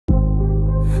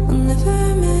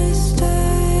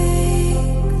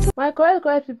My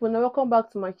correct people, now welcome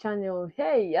back to my channel.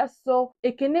 Hey, yes, so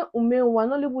Ekene Umenwa,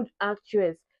 Nollywood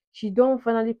actress, she don't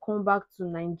finally come back to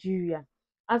Nigeria.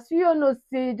 As we all know,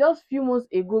 say just few months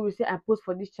ago, we say I post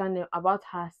for this channel about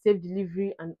her safe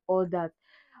delivery and all that.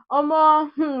 We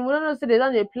don't know say they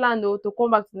don dey plan though to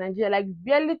come back to Nigeria like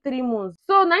barely 3 months.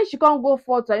 So now she can't go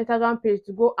forward to her Instagram page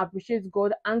to go appreciate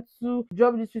God and to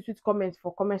drop this sweet comments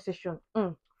for comment section.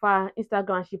 For her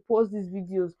Instagram, she posts these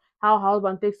videos how her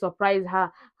husband take surprise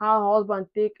her, how her husband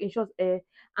take in short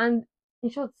and in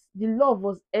short the love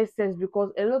was essence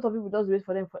because a lot of people just wait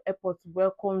for them for airport to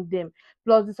welcome them.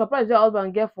 Plus the surprise wey her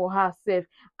husband get for herself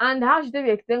and how she take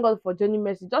dey thank God for journey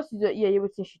mercy. Just use your ear hear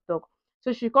wetin she talk.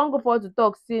 So she can't go forward to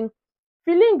talk saying,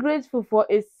 feeling grateful for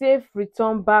a safe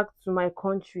return back to my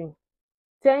country.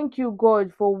 Thank you,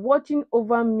 God, for watching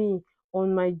over me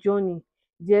on my journey.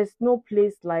 There's no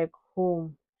place like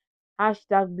home.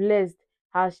 Hashtag blessed,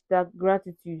 hashtag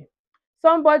gratitude.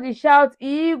 Somebody shout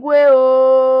Igwe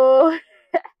oh!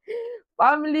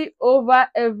 Family over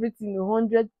everything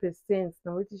 100%.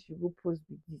 Now wetin she go post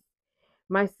be this.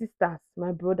 My sisters,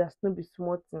 my brothers, no be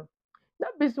small thing. No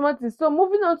be small thing. So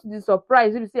moving on to the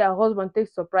surprise, if you say her husband take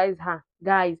surprise her,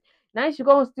 guys. Now she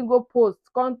come still go post,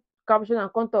 come caption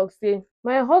and come talk say,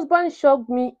 my husband shocked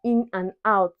me in and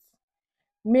out.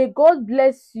 May God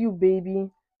bless you,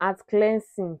 baby, at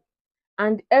cleansing,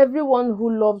 and everyone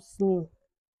who loves me.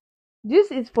 This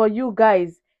is for you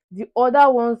guys. The other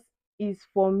ones is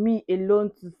for me alone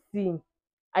to see.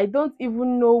 I don't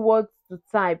even know what to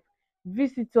type.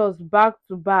 Visitors back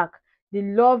to back. The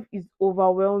love is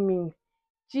overwhelming.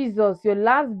 Jesus, your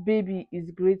last baby is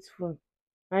grateful.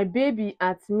 My baby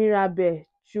at Mirabel,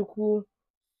 Chukwu,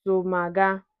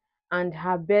 Somaga, and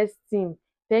her best team.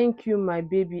 Thank you, my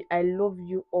baby. I love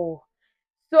you all.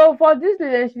 So for this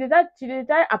lady, she dey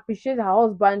try appreciate her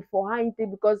husband for her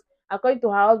intake because according to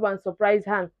her husband surprise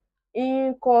her,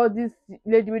 he call this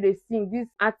lady wey dey sing, this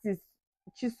artist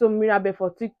Chisom Mirabel for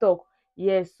TikTok.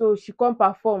 Yes, so she come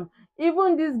perform.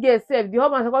 Even this girl sef, the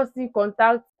husband suppose still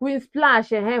contact Queen Splash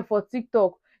for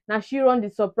TikTok. Na she run the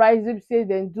surprise wey be say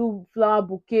dem do flower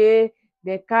bouquet,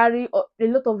 dem carry a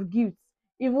lot of gifts.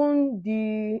 Even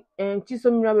the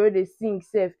Chisom Mirabel wey dey sing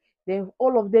sef, then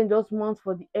all of them just mount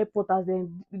for the airport as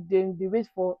dem dey wait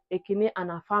for Ekene and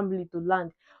her family to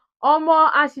land.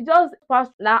 As she just pass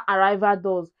that arrival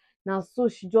doors, na so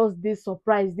she just dey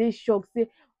surprised, dey shocked say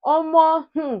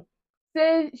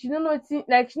say she no know wetin,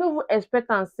 like she no even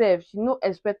expect am sef, she no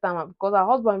expect am because her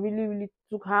husband really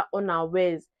took her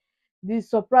unawares. The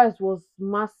surprise was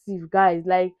massive, guys.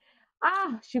 Like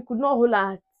she could not hold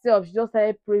herself. She just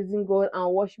started praising God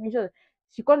and worshiping.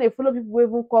 She come dey follow people wey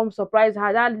even come surprise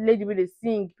her. That lady wey dey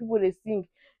sing, people dey sing,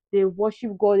 dey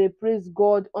worship God, dey praise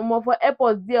God. For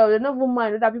airport there, they no even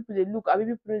mind whether people dey look abi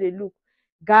people no dey look.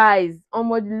 Guys,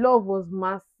 the love was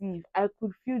massive. I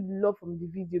could feel the love from the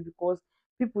video because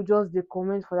people just dey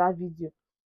comment for that video.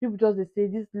 People just dey say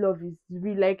this love is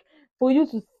real. Like for you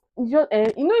to just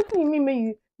you know wetin e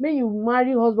mean make you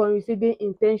marry husband you say dey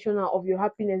in ten tional of your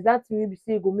happiness. That thing wey be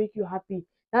say go make you happy.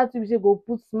 That thing wey be say go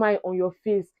put smile on your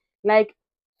face. Like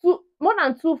more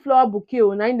than 2 flower bouquet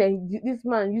na im this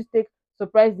man use take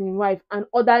surprise im wife and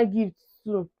other gifts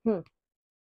too.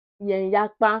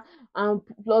 Yakpa and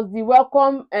plus the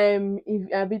welcome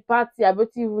party abi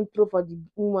wetin even throw for the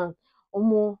woman.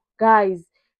 Guys,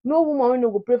 no woman wey no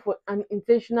go pray for an in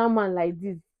ten tional man like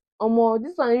this.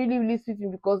 This one really sweet me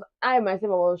because I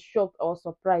myself I was shocked, I was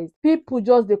surprised. People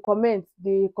just dey comment,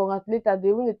 dey congratulate her, dey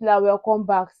even dey tell her welcome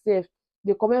back sef,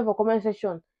 dey comment for comment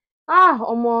section.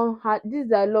 This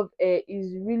their love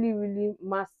is really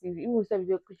massive. Even sef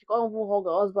she come even hug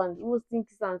her husband, even still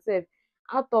kiss am sef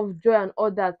out of joy and all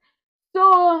that.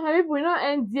 So my people, e no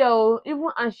end there oh. Even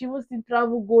as she even still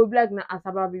travel go, be like na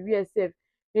Asaba be where sef.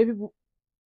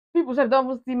 People sef don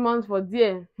even still mount for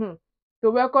there to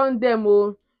welcome them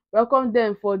oh, welcome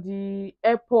them for the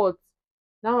airport.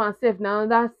 That one sef na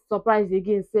another surprise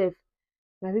again sef.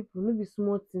 My people, no be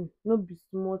small thing, no be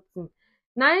small thing.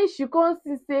 Na im she come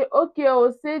see say okay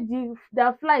oh, say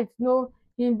their flight no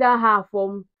hinder her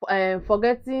from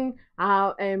forgetting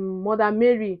her mother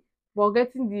Mary,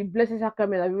 forgetting the blessed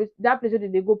sacrament, that place wey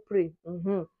dem dey go pray.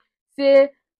 Say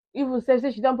even sef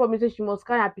say she don promise say she must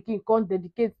carry her pikin come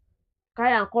dedicate,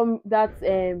 carry am come that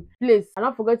place. I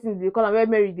no forget wetin dem dey call am where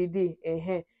Mary dey.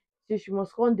 Say she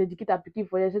must come dedicate her pikin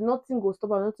for there. Say nothing go stop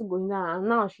her, nothing go hinder her, and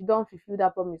now she don fulfill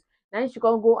that promise. Na im she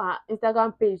come go her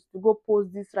Instagram page to go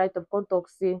post this write-up, come talk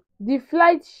say the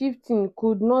flight shifting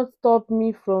could not stop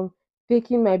me from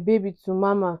taking my baby to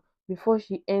mama before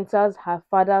she enters her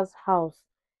father's house.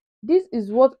 This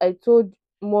is what I told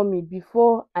mommy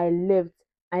before I left,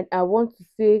 and I want to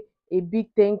say a big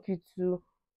thank you to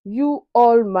you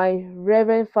all my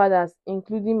reverend fathers,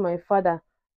 including my father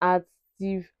at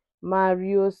Steve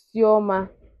Mariosioma,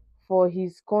 for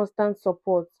his constant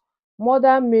support.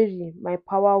 Mother Mary, my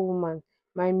power woman,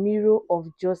 my mirror of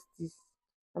justice.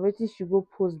 Na wetin she go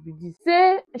post be dis.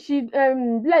 Say she be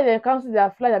like dem cancel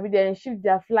their flight abi dem shift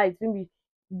their flight, maybe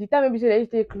the time wey be say dem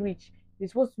need take reach, dey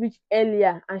suppose reach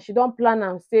earlier, and she don plan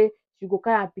am say she go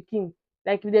carry her pikin,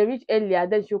 like if dem reach earlier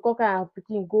den she go come carry her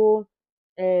pikin go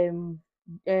um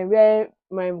where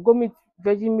go meet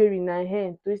Virgin Mary in her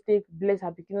hen to take bless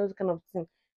her pikin, all those kind of thing.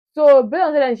 So based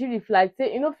on say dem shift the flight,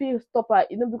 say e no fit stop her,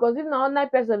 because if na ordinary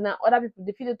person, na other people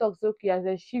dey fit dey talk say okay as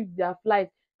dem shift their flight,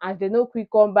 as dem no quick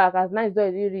come back, as night don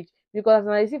already reach, because as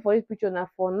una dey see for dis picture na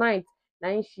for night na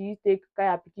im she take carry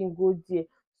her pikin go there.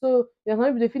 So some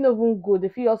people dey fit no even go, dey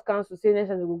fit just cancel say next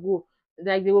time dem go go,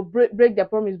 like dey go break their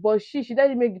promise, but she don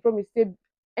already make the promise say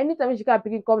anytime wey she carry her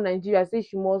pikin come Nigeria, say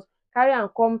she must carry am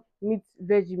come meet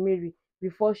Virgin Mary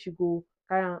before she go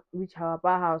carry am reach her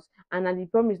papa house, and na the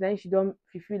promise na im she don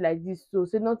fulfil like dis, so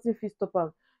say nothing fit stop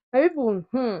am. My people,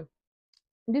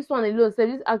 dis one alone sef,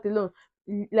 dis act alone,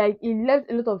 like e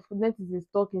left a lot of netizens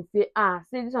talking say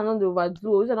say dis one don dey overdo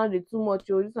oo, dis one don dey too much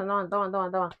oo, dis one dat one dat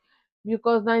one dat one,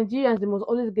 because Nigerians dey must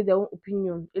always get their own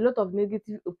opinion, a lot of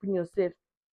negative opinion sef,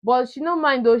 but she no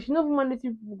mind oo, she no even mind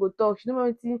wetin people go talk, she no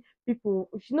mind wetin people,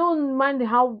 she no mind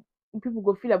how people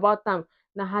go feel about am.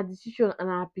 Na her decision and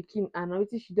her pikin, and na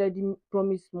wetin she don already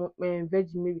promise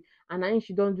Virgin Mary, and na im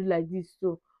she don do like dis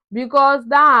so. Because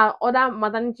dat her other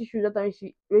maternity shoot dat time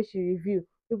wey she reveal,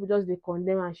 people just dey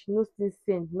condemn her, she no still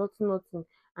send nothing nothing,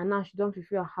 and now she don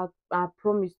fulfil her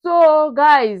promise. So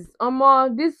guys,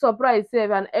 omo, dis surprise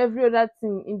sef and every other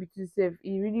thing in between sef,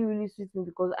 e really really sweet me,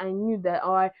 because I knew that,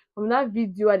 or from that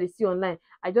video I dey see online,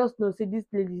 I just know say dis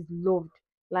lady is loved.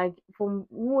 Like from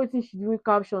wetin she do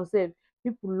caption sef,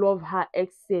 people love her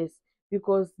excess,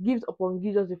 because gift upon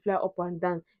gift just dey fly up and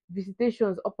down,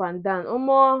 visitations up and down.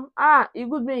 Omo, e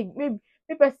good make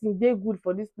person dey good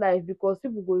for dis life, because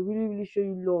people go really really show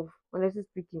you love, honestly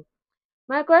speaking.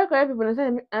 My correct correct people, na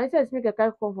so I say make I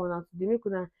carry come for una today, make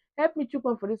una help me chook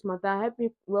mouth for dis matter, help me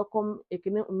welcome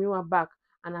Ekene Umenwa back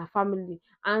and her family,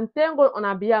 and thank God on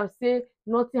her behalf say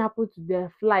nothing happen to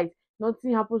their flight,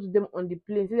 nothing happen to them on the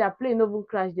plane, say their plane no even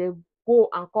crash, dem go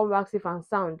and come back safe and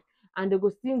sound, and they go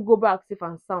still go back safe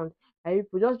and sound. My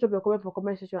people, just drop your comment for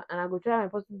comment section, and I go try my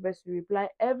possible best to reply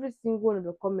every single one of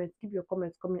your comments. Keep your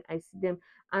comments coming, I see them.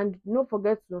 And no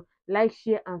forget to like,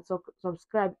 share and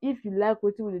subscribe if you like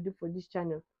wetin we dey do for dis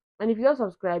channel. And if you don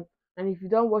subscribe, and if you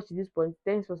don watch to dis point,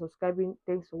 thanks for subscribing,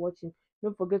 thanks for watching.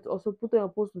 Don't forget to also put on your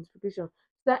post notification,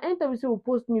 so dat anytime we say we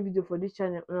post new video for dis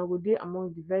channel, una go dey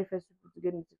among the very first people to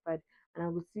get notified. And I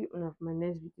go see una for my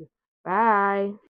next video. Bye.